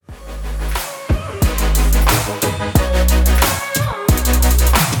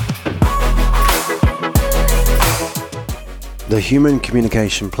The Human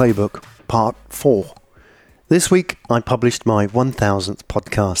Communication Playbook, Part 4. This week, I published my 1000th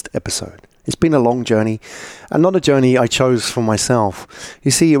podcast episode. It's been a long journey, and not a journey I chose for myself.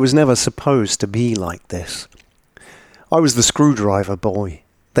 You see, it was never supposed to be like this. I was the screwdriver boy.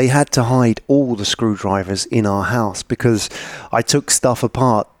 They had to hide all the screwdrivers in our house because I took stuff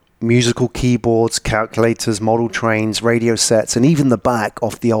apart. Musical keyboards, calculators, model trains, radio sets, and even the back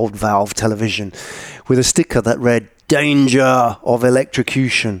off the old valve television with a sticker that read, "Danger of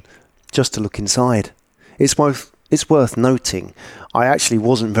electrocution," just to look inside. It's worth noting, I actually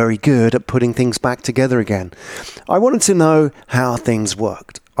wasn't very good at putting things back together again. I wanted to know how things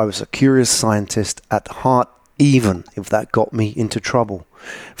worked. I was a curious scientist at heart, even if that got me into trouble.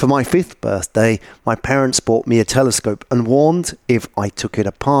 For my 5th birthday, my parents bought me a telescope and warned if I took it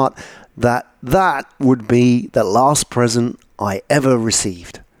apart that would be the last present I ever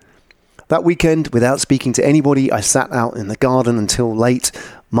received. That weekend, without speaking to anybody, I sat out in the garden until late,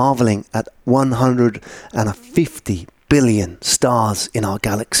 marveling at 150 billion stars in our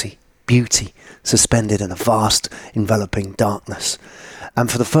galaxy. Beauty suspended in a vast, enveloping darkness.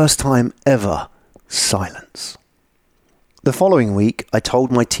 And for the first time ever, silence. The following week, I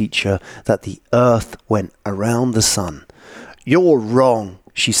told my teacher that the Earth went around the sun. "You're wrong,"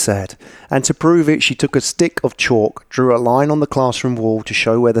 she said, and to prove it, she took a stick of chalk, drew a line on the classroom wall to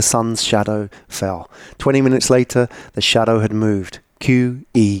show where the sun's shadow fell. 20 minutes later, the shadow had moved.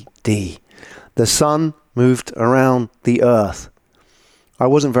 QED. The sun moved around the Earth. I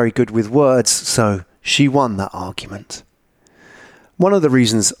wasn't very good with words, so she won that argument. One of the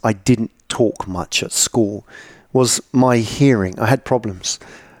reasons I didn't talk much at school was my hearing. I had problems.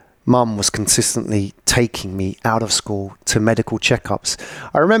 Mum was consistently taking me out of school to medical checkups.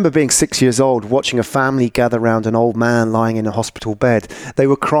 I remember being 6 years old, watching a family gather round an old man lying in a hospital bed. They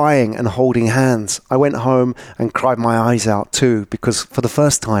were crying and holding hands. I went home and cried my eyes out too, because for the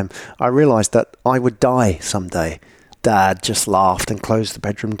first time, I realised that I would die someday. Dad just laughed and closed the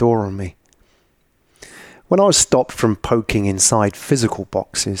bedroom door on me. When I was stopped from poking inside physical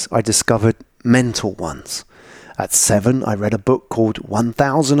boxes, I discovered mental ones. At 7, I read a book called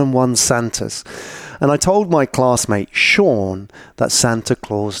 1001 Santas, and I told my classmate Sean that Santa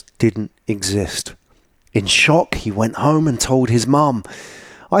Claus didn't exist. In shock, he went home and told his mum.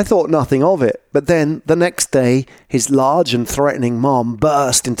 I thought nothing of it, but then the next day, his large and threatening mum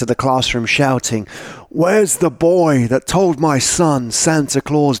burst into the classroom shouting, "Where's the boy that told my son Santa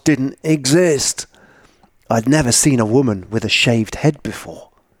Claus didn't exist?" I'd never seen a woman with a shaved head before.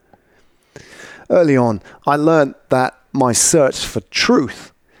 Early on, I learnt that my search for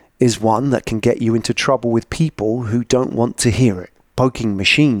truth is one that can get you into trouble with people who don't want to hear it. Poking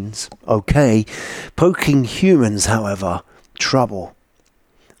machines, okay. Poking humans, however, trouble.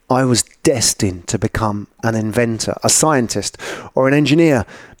 I was destined to become an inventor, a scientist, or an engineer,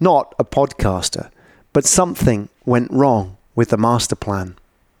 not a podcaster. But something went wrong with the master plan.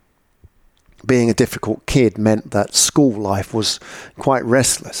 Being a difficult kid meant that school life was quite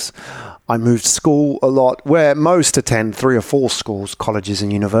restless. I moved school a lot, where most attend 3 or 4 schools, colleges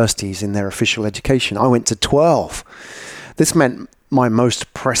and universities in their official education. I went to 12. This meant my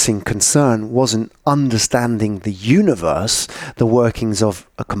most pressing concern wasn't understanding the universe, the workings of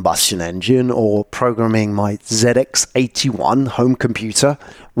a combustion engine, or programming my ZX81 home computer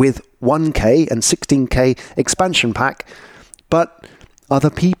with 1K and 16K expansion pack, but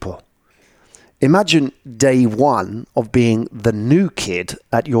other people. Imagine day 1 of being the new kid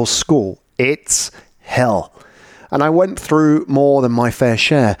at your school. It's hell. And I went through more than my fair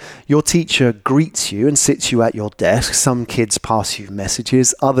share. Your teacher greets you and sits you at your desk. Some kids pass you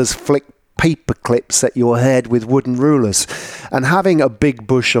messages. Others flick paper clips at your head with wooden rulers. And having a big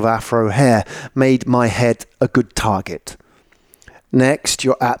bush of afro hair made my head a good target. Next,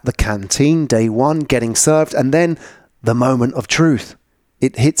 you're at the canteen, day 1, getting served. And then the moment of truth.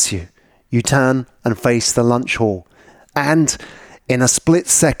 It hits you. You turn and face the lunch hall. And in a split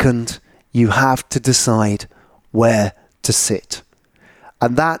second, you have to decide where to sit.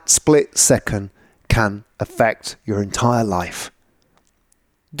 And that split second can affect your entire life.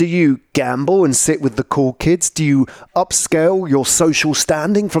 Do you gamble and sit with the cool kids? Do you upscale your social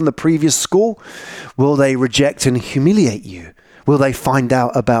standing from the previous school? Will they reject and humiliate you? Will they find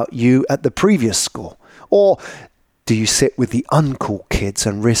out about you at the previous school? Or do you sit with the uncool kids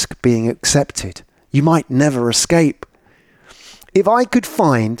and risk being accepted? You might never escape. If I could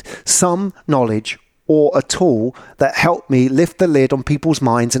find some knowledge or a tool that helped me lift the lid on people's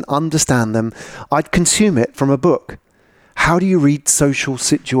minds and understand them, I'd consume it from a book. How do you read social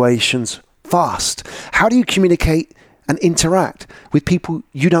situations fast? How do you communicate and interact with people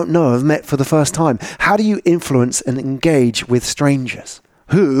you don't know, have met for the first time? How do you influence and engage with strangers?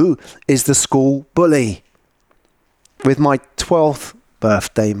 Who is the school bully? With my 12th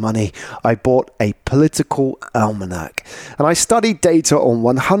birthday money, I bought a political almanac, and I studied data on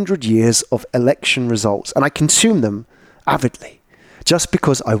 100 years of election results, and I consumed them avidly, just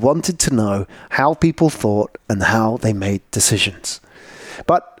because I wanted to know how people thought and how they made decisions.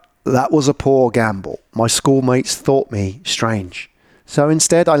 But that was a poor gamble. My schoolmates thought me strange. So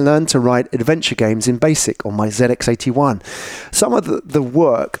instead, I learned to write adventure games in BASIC on my ZX81. Some of the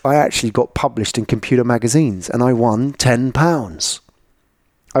work I actually got published in computer magazines, and I won £10.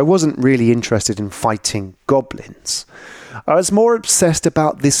 I wasn't really interested in fighting goblins. I was more obsessed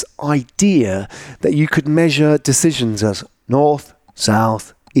about this idea that you could measure decisions as north,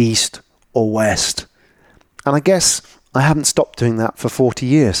 south, east, or west. And I guess I haven't stopped doing that for 40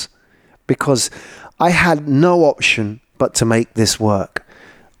 years because I had no option but to make this work.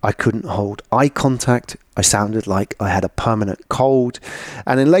 I couldn't hold eye contact. I sounded like I had a permanent cold.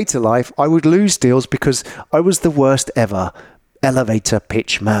 And in later life, I would lose deals because I was the worst ever elevator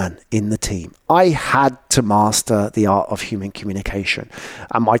pitch man in the team. I had to master the art of human communication.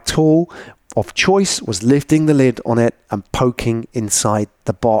 And my tool of choice was lifting the lid on it and poking inside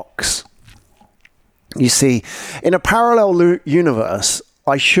the box. You see, in a parallel universe,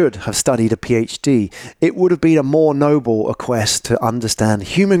 I should have studied a PhD. It would have been a more noble a quest to understand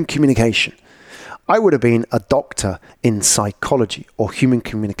human communication. I would have been a doctor in psychology or human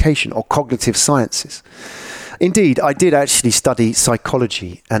communication or cognitive sciences. Indeed, I did actually study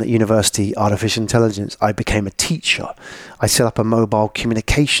psychology, and at university, artificial intelligence. I became a teacher. I set up a mobile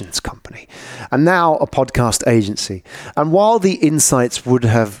communications company, and now a podcast agency. And while the insights would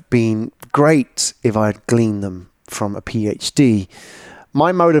have been great if I had gleaned them from a PhD,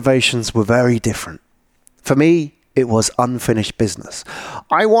 my motivations were very different. For me, it was unfinished business.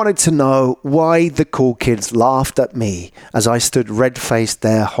 I wanted to know why the cool kids laughed at me as I stood red-faced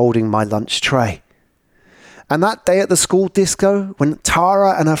there holding my lunch tray. And that day at the school disco, when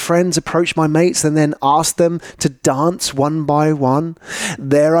Tara and her friends approached my mates and then asked them to dance one by one,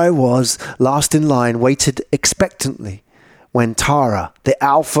 there I was, last in line, waited expectantly, when Tara, the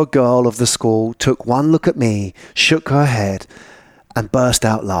alpha girl of the school, took one look at me, shook her head, and burst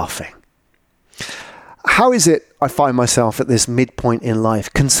out laughing. How is it I find myself at this midpoint in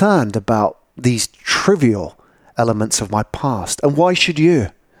life, concerned about these trivial elements of my past? And why should you?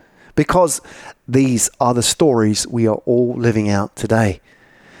 Because these are the stories we are all living out today.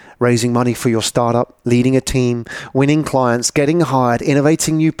 Raising money for your startup, leading a team, winning clients, getting hired,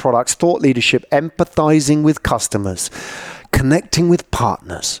 innovating new products, thought leadership, empathizing with customers, connecting with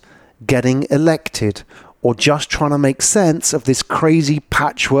partners, getting elected, or just trying to make sense of this crazy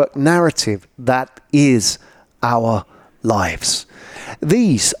patchwork narrative that is our lives.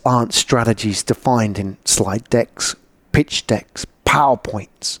 These aren't strategies defined in slide decks, pitch decks,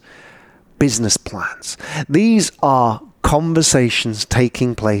 PowerPoints, business plans. These are conversations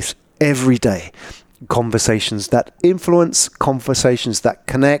taking place every day. Conversations that influence, conversations that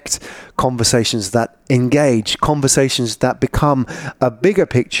connect, conversations that engage, conversations that become a bigger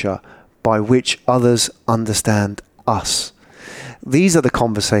picture by which others understand us. These are the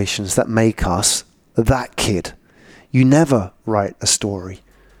conversations that make us that kid. You never write a story.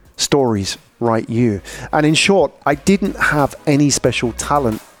 Stories write you. And in short, I didn't have any special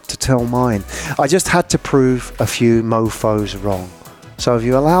talent to tell mine. I just had to prove a few mofos wrong. So if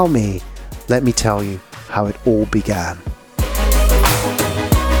you allow me, let me tell you how it all began.